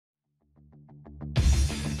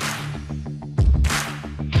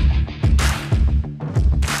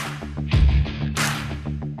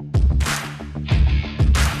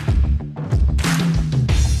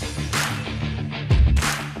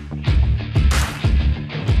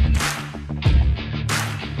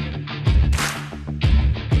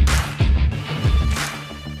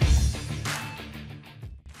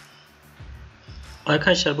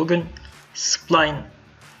Arkadaşlar bugün Spline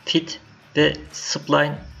Fit ve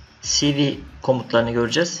Spline CV komutlarını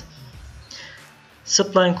göreceğiz.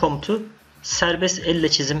 Spline komutu serbest elle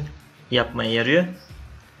çizim yapmaya yarıyor.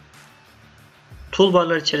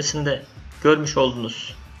 Toolbarlar içerisinde görmüş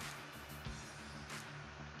olduğunuz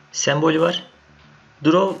sembolü var.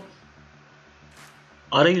 Draw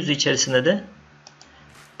arayüzü içerisinde de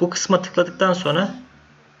bu kısma tıkladıktan sonra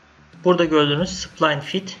burada gördüğünüz Spline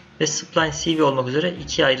Fit ve Spline CV olmak üzere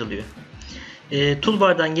ikiye ayrılıyor.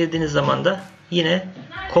 Toolbar'dan girdiğiniz zaman da yine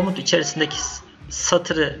komut içerisindeki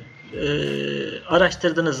satırı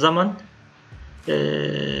araştırdığınız zaman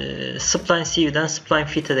Spline CV'den Spline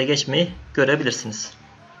Fit'e de geçmeyi görebilirsiniz.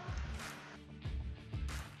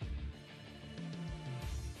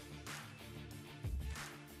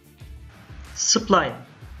 Spline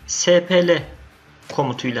SPL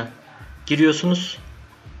komutuyla giriyorsunuz.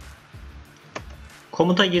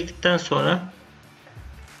 Komuta girdikten sonra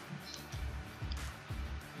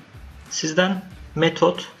sizden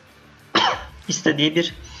metot istediği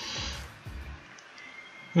bir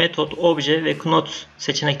metot, obje ve knot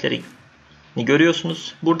seçeneklerini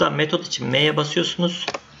görüyorsunuz. Buradan metot için M'ye basıyorsunuz.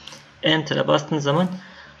 Enter'a bastığınız zaman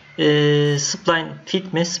Spline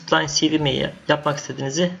Fit mi, Spline CV mi yapmak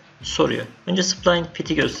istediğinizi soruyor. Önce Spline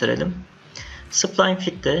Fit'i gösterelim. Spline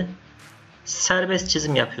Fit'te serbest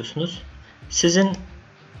çizim yapıyorsunuz. Sizin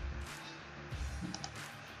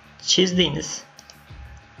çizdiğiniz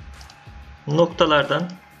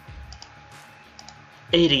noktalardan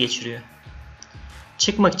eğri geçiriyor.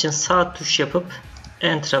 Çıkmak için sağ tuş yapıp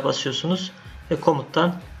Enter'a basıyorsunuz ve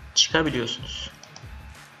komuttan çıkabiliyorsunuz.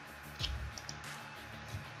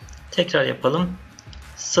 Tekrar yapalım.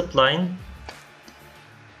 Spline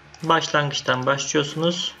başlangıçtan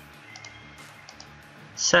başlıyorsunuz.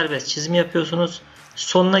 Serbest çizim yapıyorsunuz.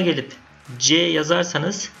 Sonuna gelip C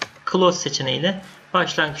yazarsanız close seçeneğiyle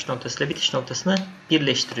başlangıç noktasıyla bitiş noktasını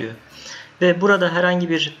birleştiriyor. Ve burada herhangi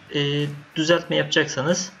bir düzeltme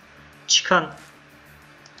yapacaksanız çıkan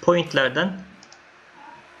pointlerden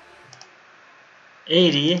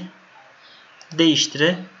eğriyi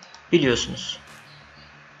değiştirebiliyorsunuz.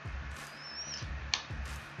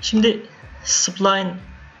 Şimdi Spline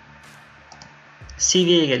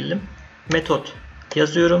CV'ye gelelim. Metot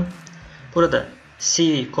yazıyorum. Burada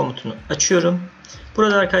CV komutunu açıyorum.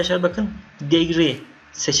 Burada arkadaşlar bakın degree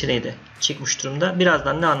seçeneği de çıkmış durumda.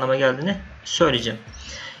 Birazdan ne anlama geldiğini söyleyeceğim.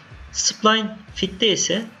 Spline Fit'te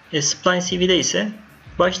ise Spline CV'de ise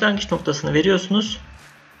başlangıç noktasını veriyorsunuz.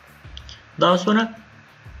 Daha sonra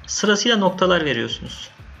sırasıyla noktalar veriyorsunuz.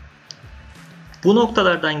 Bu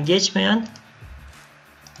noktalardan geçmeyen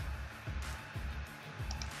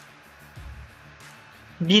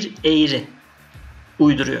bir eğri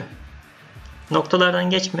uyduruyor. Noktalardan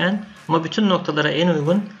geçmeyen ama bütün noktalara en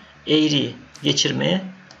uygun eğriyi geçirmeye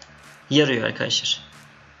yarıyor arkadaşlar.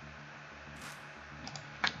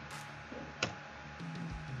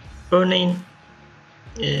 Örneğin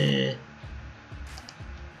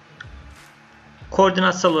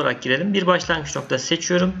koordinatsal olarak girelim. Bir başlangıç noktası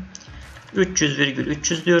seçiyorum.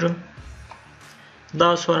 300,300 diyorum.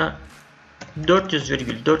 Daha sonra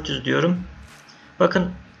 400,400 diyorum.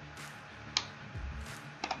 Bakın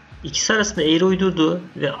İkisi arasında eğri uydurduğu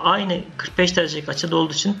ve aynı 45 derecelik açıda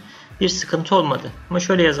olduğu için bir sıkıntı olmadı. Ama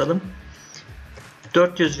şöyle yazalım.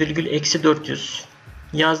 400,-400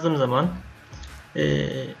 yazdığım zaman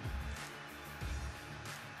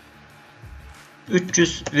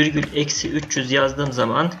 300,-300 yazdığım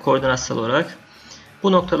zaman koordinatsal olarak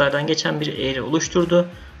bu noktalardan geçen bir eğri oluşturdu.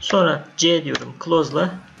 Sonra C diyorum.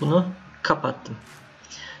 Close'la bunu kapattım.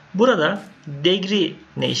 Burada degree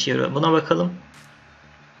ne işe yarıyor? Buna bakalım.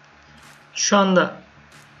 Şu anda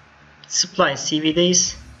Spline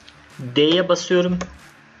CV'deyiz. D'ye basıyorum.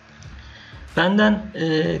 Benden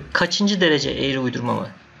kaçıncı derece eğri uydurmamı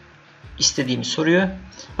istediğimi soruyor.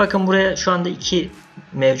 Bakın buraya şu anda 2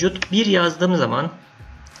 mevcut. 1 yazdığım zaman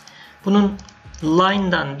bunun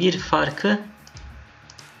line'dan bir farkı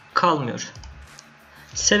kalmıyor.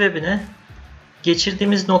 Sebebine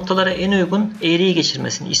geçirdiğimiz noktalara en uygun eğriyi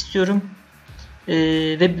geçirmesini istiyorum.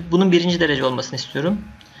 Ve bunun 1. derece olmasını istiyorum.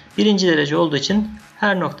 1. derece olduğu için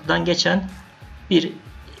her noktadan geçen bir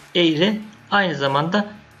eğri aynı zamanda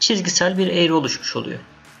çizgisel bir eğri oluşmuş oluyor.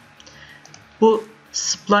 Bu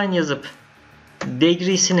spline yazıp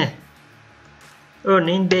degreesini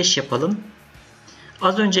örneğin 5 yapalım.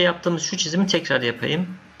 Az önce yaptığımız şu çizimi tekrar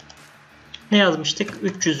yapayım. Ne yazmıştık?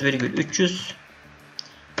 300,300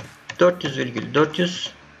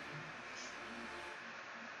 400,400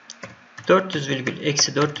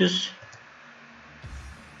 400,-400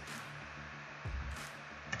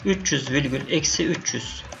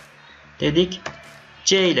 300,-300 dedik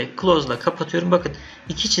C ile close ile kapatıyorum. Bakın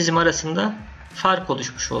iki çizim arasında fark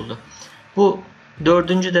oluşmuş oldu. Bu 4.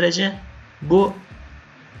 derece, bu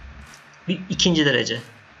 2. derece.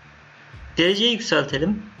 Dereceyi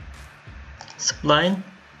yükseltelim. Spline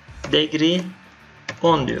degree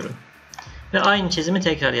 10 diyorum. Ve aynı çizimi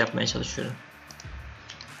tekrar yapmaya çalışıyorum.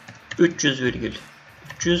 300 virgül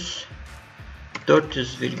 300,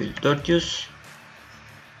 400 virgül 400,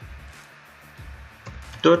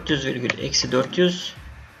 400 virgül eksi 400,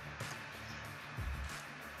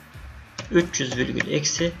 300 virgül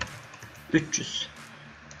eksi 300.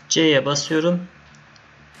 C'ye basıyorum.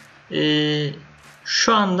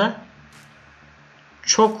 Şu anda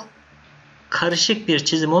çok karışık bir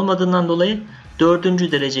çizim olmadığından dolayı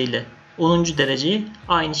 4. derece ile 10. dereceyi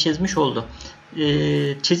aynı çizmiş oldu.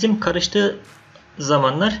 Çizim karıştığı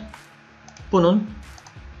zamanlar bunun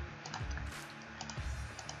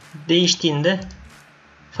değiştiğinde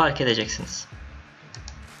fark edeceksiniz.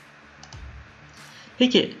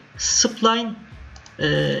 Peki Spline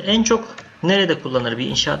en çok nerede kullanır bir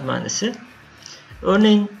inşaat mühendisi?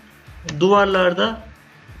 Örneğin duvarlarda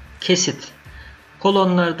kesit,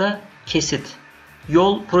 kolonlarda kesit,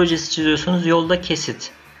 yol projesi çiziyorsunuz, yolda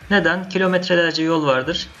kesit. Neden? Kilometrelerce yol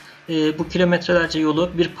vardır. Bu kilometrelerce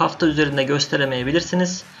yolu bir pafta üzerinde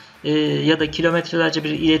gösteremeyebilirsiniz. Ya da kilometrelerce bir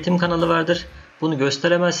iletim kanalı vardır. Bunu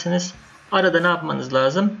gösteremezsiniz. Arada ne yapmanız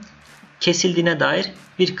lazım? Kesildiğine dair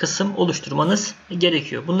bir kısım oluşturmanız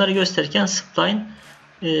gerekiyor. Bunları gösterirken Spline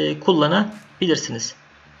kullanabilirsiniz.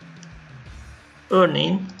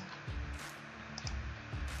 Örneğin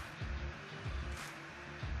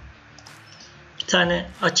bir tane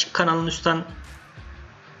açık kanalın üstten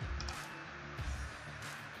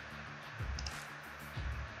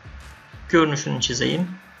görünüşünü çizeyim.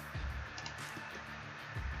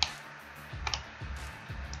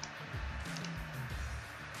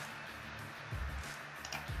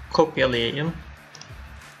 Kopyalayayım.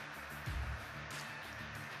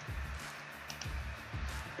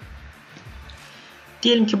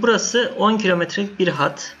 Diyelim ki burası 10 kilometrelik bir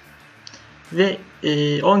hat ve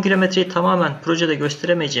 10 kilometreyi tamamen projede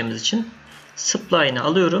gösteremeyeceğimiz için Spline'ı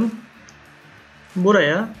alıyorum.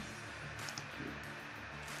 Buraya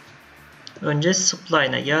önce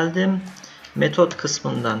Spline'a geldim. Metot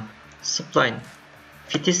kısmından Spline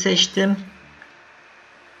fit'i seçtim.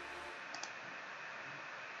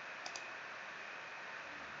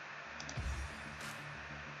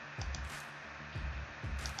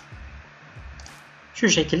 Şu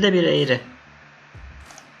şekilde bir eğri.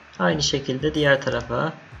 Aynı şekilde diğer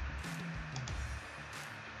tarafa.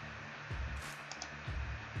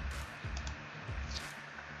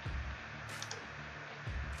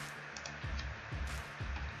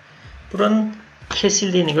 Buranın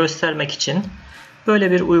kesildiğini göstermek için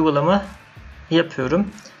böyle bir uygulama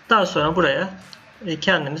yapıyorum. Daha sonra buraya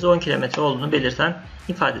kendimiz 10 kilometre olduğunu belirten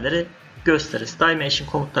ifadeleri gösteririz. Dimension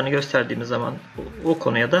komutlarını gösterdiğimiz zaman o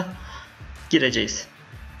konuya da gireceğiz.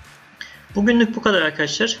 Bugünlük bu kadar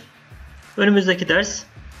arkadaşlar. Önümüzdeki ders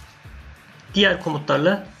diğer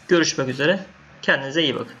komutlarla görüşmek üzere. Kendinize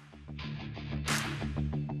iyi bakın.